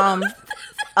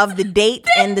of the date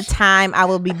and the time I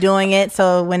will be doing it.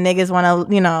 So when niggas want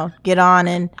to, you know, get on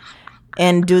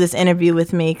and do this interview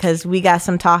with me, because we got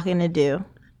some talking to do.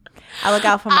 I look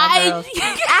out for my girls.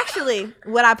 Actually,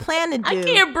 what I plan to do... I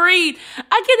can't breathe.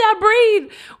 I cannot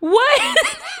breathe. What?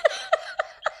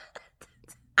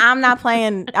 I'm not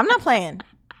playing. That's why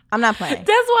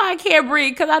I can't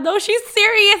breathe, because I know she's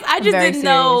serious. I just didn't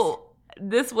know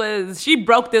she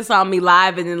broke this on me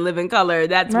live and in living color.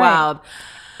 That's wild.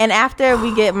 And after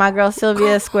we get my girl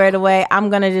Sylvia squared away, I'm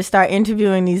going to just start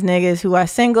interviewing these niggas who are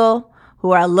single,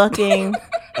 who are looking,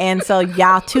 and so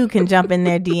y'all too can jump in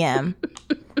their DM.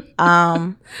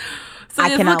 So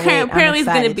apparently it's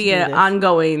going to be an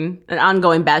ongoing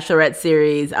Bachelorette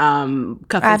series,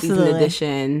 Cuffing Season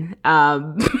Edition.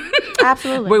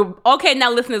 Absolutely. Okay,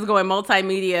 now listeners going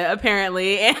multimedia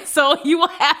apparently, and so you will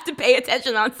have to pay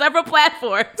attention on several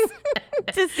platforms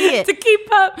to see it, to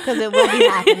keep up, because it will be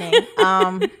happening.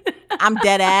 I'm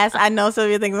dead ass. I know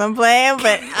Sylvia thinks I'm playing,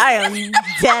 but I am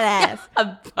dead ass.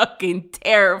 I'm fucking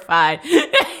terrified,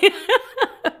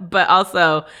 but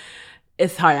also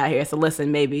it's hard out here. So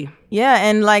listen, maybe. Yeah,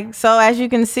 and like, so as you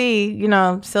can see, you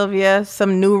know, Sylvia,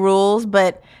 some new rules,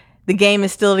 but the game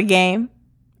is still the game.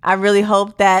 I really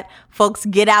hope that folks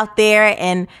get out there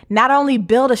and not only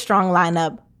build a strong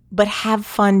lineup, but have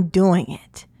fun doing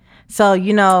it. So,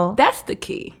 you know, that's the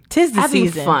key. 'Tis the Having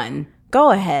season. Fun.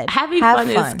 Go ahead. Have fun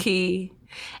is key.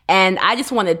 And I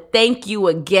just want to thank you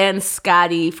again,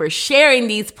 Scotty, for sharing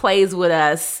these plays with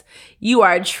us. You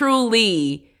are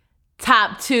truly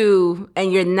top 2,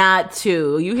 and you're not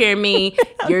 2. You hear me?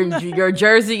 Your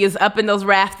jersey is up in those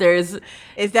rafters.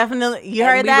 It's definitely, you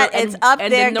heard that? It's up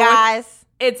there, guys.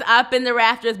 It's up in the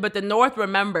rafters, but the North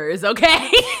remembers,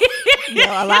 okay? Yo,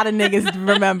 a lot of niggas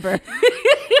remember.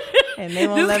 And they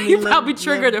won't let me live. Probably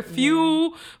triggered a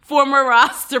few former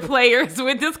roster players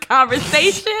with this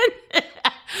conversation.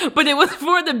 But it was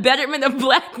for the betterment of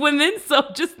Black women, so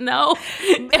just know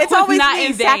it's always not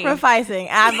me sacrificing.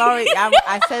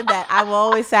 I said that I will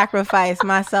always sacrifice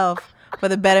myself for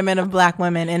the betterment of Black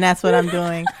women, and that's what I'm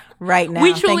doing right now.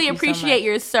 We truly appreciate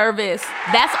your service.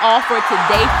 That's all for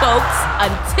today, folks.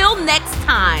 Until next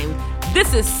time,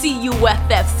 this is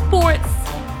CUFF Sports.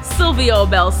 Sylvia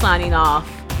Obell signing off.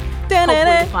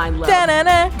 Hopefully find love.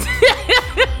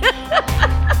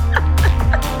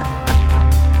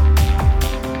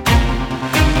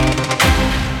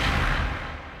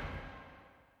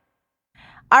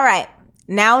 All right.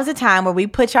 Now is the time where we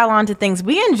put y'all on to things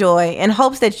we enjoy in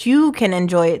hopes that you can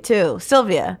enjoy it too.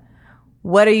 Sylvia,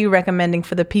 what are you recommending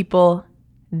for the people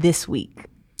this week?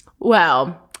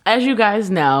 Well, as you guys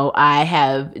know, I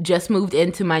have just moved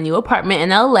into my new apartment in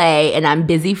LA, and I'm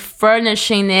busy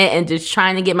furnishing it and just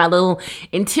trying to get my little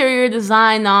interior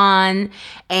design on.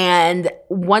 And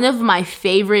one of my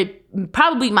favorite,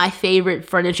 probably my favorite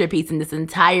furniture piece in this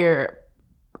entire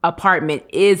apartment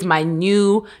is my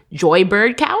new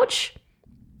Joybird couch.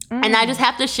 And I just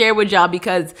have to share with y'all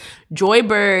because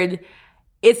Joybird,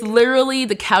 it's literally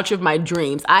the couch of my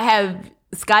dreams. I have,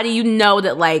 Scotty, you know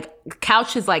that like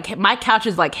couch is like, my couch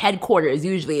is like headquarters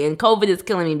usually, and COVID is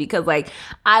killing me because like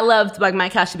I love like my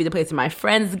couch to be the place where my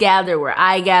friends gather, where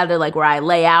I gather, like where I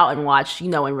lay out and watch,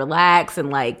 and relax. And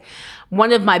like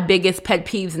one of my biggest pet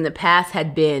peeves in the past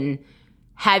had been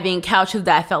having couches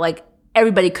that I felt like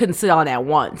everybody couldn't sit on at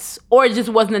once, or it just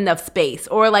wasn't enough space,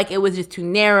 or like it was just too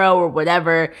narrow or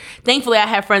whatever. Thankfully, I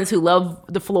have friends who love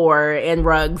the floor and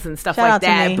rugs and stuff like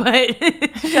that.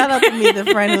 But shout out to me, the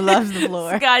friend who loves the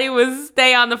floor. Scotty was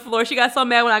stay on the floor. She got so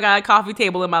mad when I got a coffee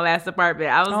table in my last apartment.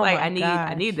 I was like, I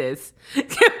need this.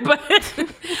 But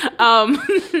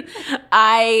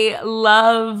I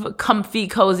love comfy,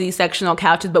 cozy sectional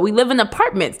couches, but we live in an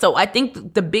apartment, so I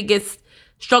think the biggest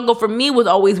struggle for me was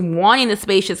always wanting a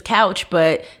spacious couch,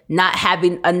 but not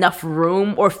having enough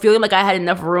room or feeling like I had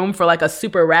enough room for like a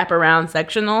super wraparound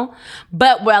sectional.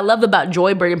 But what I love about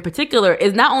Joybird in particular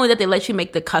is not only that they let you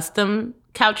make the custom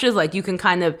couches, like you can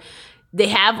they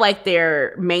have like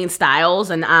their main styles,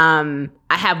 and I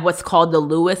have what's called the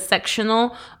Lewis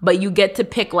sectional, but you get to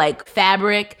pick like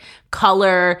fabric,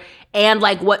 color, and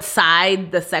like what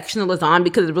side the sectional is on,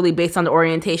 because it's really based on the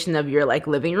orientation of your like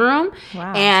living room.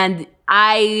 Wow. And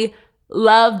I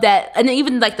love that, and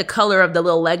even like the color of the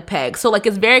little leg peg. So like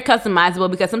it's very customizable,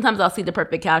 because sometimes I'll see the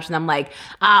perfect couch and I'm like,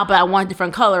 but I want a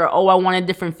different color. Oh, I want a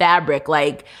different fabric.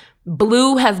 Like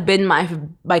blue has been my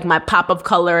pop-up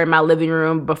color in my living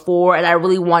room before, and I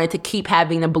really wanted to keep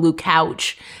having a blue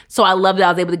couch. So I love that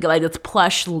I was able to get like this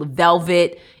plush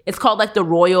velvet. It's called like the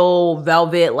Royal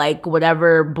Velvet, like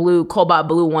whatever blue, cobalt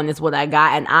blue one is what I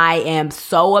got. And I am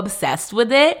so obsessed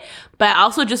with it. But I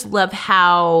also just love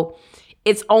how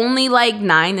it's only like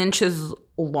 9 inches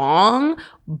long,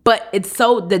 but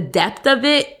the depth of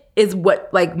it is what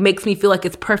like makes me feel like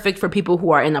it's perfect for people who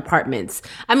are in apartments.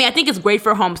 I mean, I think it's great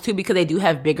for homes too, because they do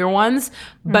have bigger ones,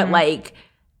 but like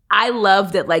I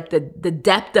love that like the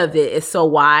depth of it is so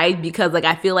wide, because like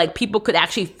I feel like people could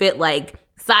actually fit like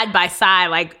side by side,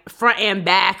 like front and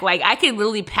back. Like I could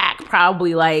literally pack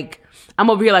probably like, I'm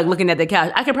over here like looking at the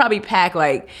couch, I could probably pack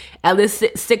like at least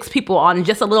 6 people on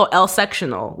just a little L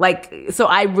sectional. Like, so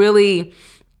I really,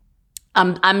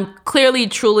 I'm clearly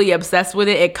truly obsessed with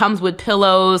it. It comes with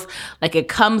pillows, like it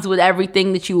comes with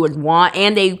everything that you would want,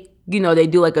 and they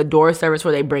do like a door service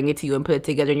where they bring it to you and put it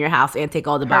together in your house and take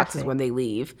all the boxes when they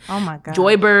leave. Oh my God.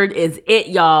 Joybird is it,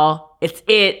 y'all. It's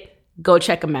it. Go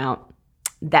check them out.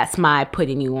 That's my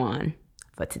putting you on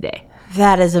for today.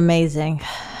 That is amazing.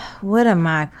 What am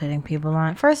I putting people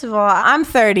on? First of all, I'm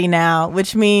 30 now,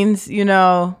 which means,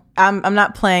 I'm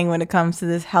not playing when it comes to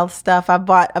this health stuff. I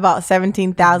bought about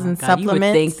 17,000 supplements. You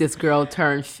would think this girl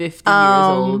turned 50 years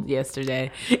old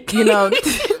yesterday.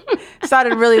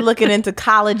 Started really looking into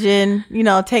collagen,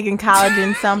 taking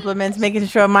collagen supplements, making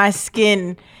sure my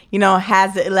skin,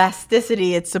 has the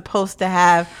elasticity it's supposed to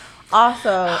have.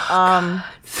 Also,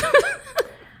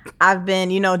 I've been,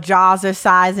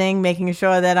 jazzercising, making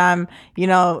sure that I'm,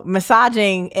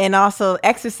 massaging and also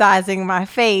exercising my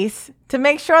face to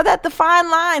make sure that the fine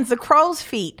lines, the crow's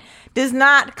feet, does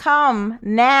not come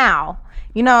now.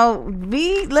 You know,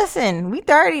 we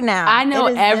 30 now. I know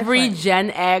It is every different.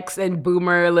 Gen X and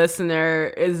Boomer listener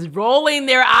is rolling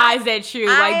their eyes at you.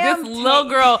 Like, this little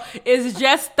girl is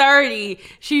just 30.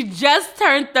 She just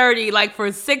turned 30, like,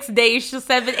 for 6 days,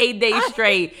 7, 8 days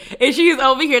straight. And she's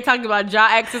over here talking about jaw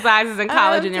exercises in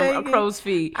college and a crow's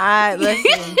feet.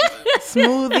 Listen,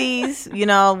 smoothies, you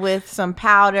know, with some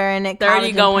powder in it.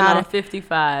 30 going powder. on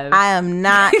 55. I am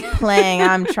not playing.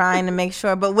 I'm trying to make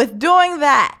sure. But with doing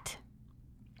that,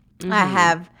 I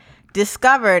have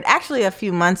discovered actually a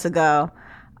few months ago,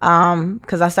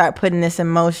 because I started putting this in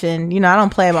motion. You know, I don't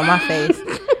play about my face.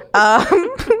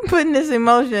 Putting this in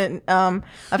motion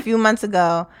a few months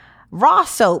ago. Raw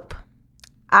soap.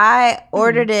 I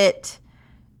ordered it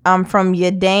from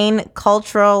Yadane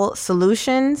Cultural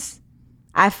Solutions.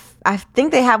 I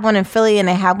think they have one in Philly and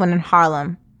they have one in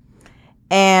Harlem.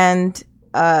 And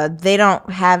they don't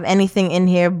have anything in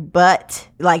here but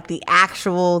like the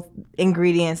actual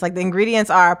ingredients. Like the ingredients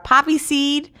are poppy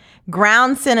seed,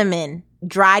 ground cinnamon,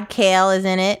 dried kale is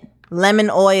in it, lemon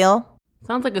oil.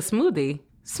 Sounds like a smoothie.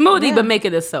 Smoothie, but make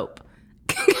it a soap.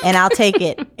 And I'll take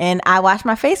it. And I wash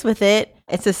my face with it.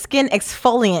 It's a skin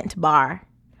exfoliant bar.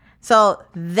 So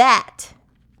that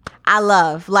I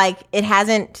love. Like it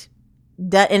hasn't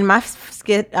done in my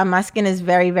skin. My skin is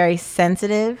very, very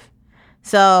sensitive.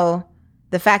 So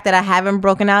the fact that I haven't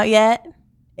broken out yet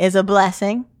is a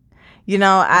blessing. You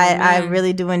know, I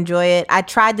really do enjoy it. I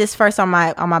tried this first on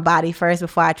my body first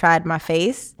before I tried my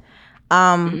face.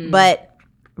 But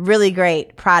really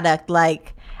great product.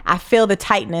 Like I feel the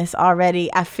tightness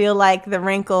already. I feel like the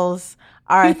wrinkles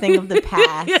are a thing of the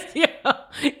past.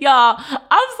 Y'all,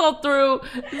 I'm so through.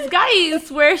 Scotty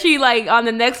swears she like on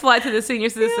the next flight to the senior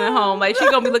citizen home. Like she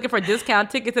gonna be looking for discount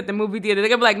tickets at the movie theater. They're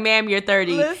gonna be like, "Ma'am, you're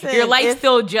 30. Listen, your life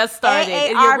still just started,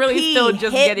 and you're really still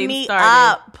just getting me started."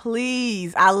 Up,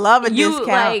 please. I love a discount.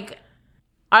 Like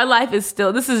our life is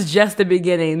still. This is just the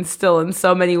beginning, still in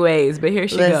so many ways. But here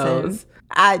she goes.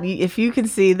 If you can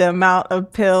see the amount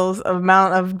of pills,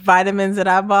 amount of vitamins that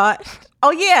I bought.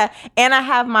 Oh yeah, and I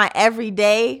have my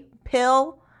everyday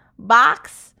pill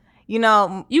box. You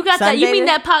know, you got that. You mean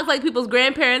that box like people's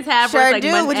grandparents have? Sure where it's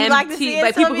like do. Would you like to see it,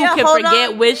 like people who can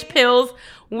forget which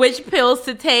pills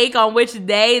to take on which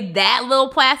day. That little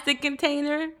plastic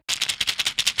container.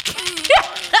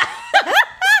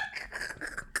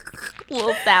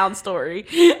 Little sound story.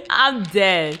 I'm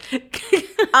dead.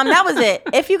 That was it.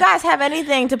 If you guys have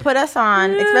anything to put us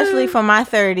on, especially for my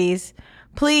 30s,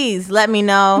 please let me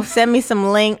know. Send me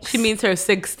some links. She means her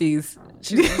 60s.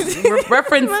 She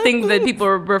reference things that people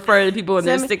refer to people in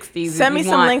their 60s. Send me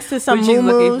some links to some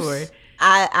moo-moos.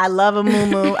 I love a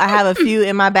moo-moo. I have a few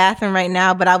in my bathroom right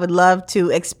now, but I would love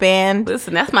to expand.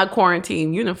 Listen, that's my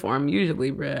quarantine uniform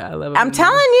usually, bruh. I love it. I'm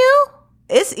telling you,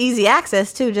 it's easy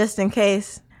access too, just in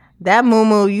case. That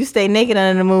moo-moo, you stay naked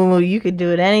under the moo-moo, you could do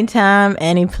it anytime,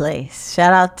 any place.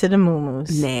 Shout out to the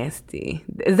moo-moos. Nasty.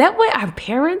 Is that what our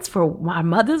parents, our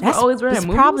mothers were always wearing moo-moos?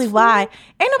 That's probably why.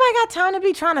 Ain't nobody got time to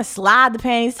be trying to slide the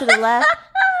panties to the left.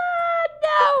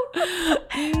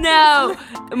 No.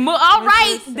 All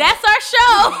right. That's our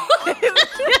show.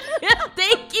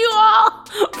 Thank you all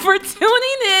for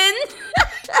tuning in.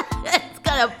 It's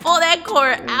going to pull that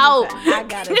cord out. I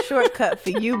got a shortcut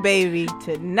for you, baby,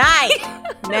 tonight.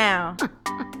 Now,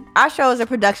 our show is a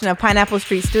production of Pineapple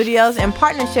Street Studios in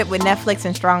partnership with Netflix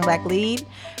and Strong Black Lead.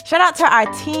 Shout out to our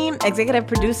team. Executive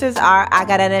producers are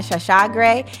Agarene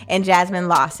Shashagre and Jasmine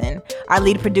Lawson. Our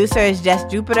lead producer is Jess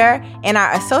Jupiter, and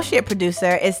our associate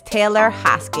producer is Taylor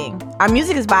Hosking. Our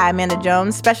music is by Amanda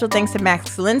Jones. Special thanks to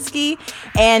Max Selinsky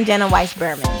and Jenna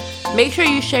Weiss-Berman. Make sure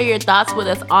you share your thoughts with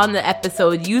us on the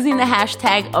episode using the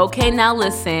hashtag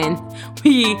OKNowListen.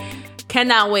 We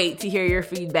cannot wait to hear your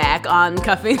feedback on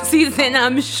cuffing season.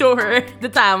 I'm sure the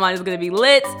timeline is going to be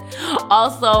lit.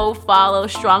 Also, follow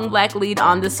Strong Black Lead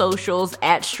on the socials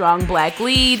at Strong Black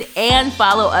Lead, and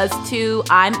follow us too.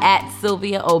 I'm at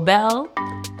Sylvia Obell.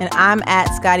 And I'm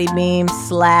at Scotty Beam /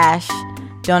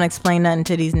 don't explain nothing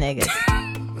to these niggas.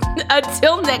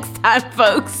 Until next time,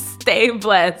 folks, stay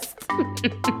blessed.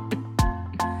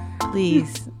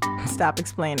 Please stop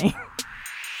explaining.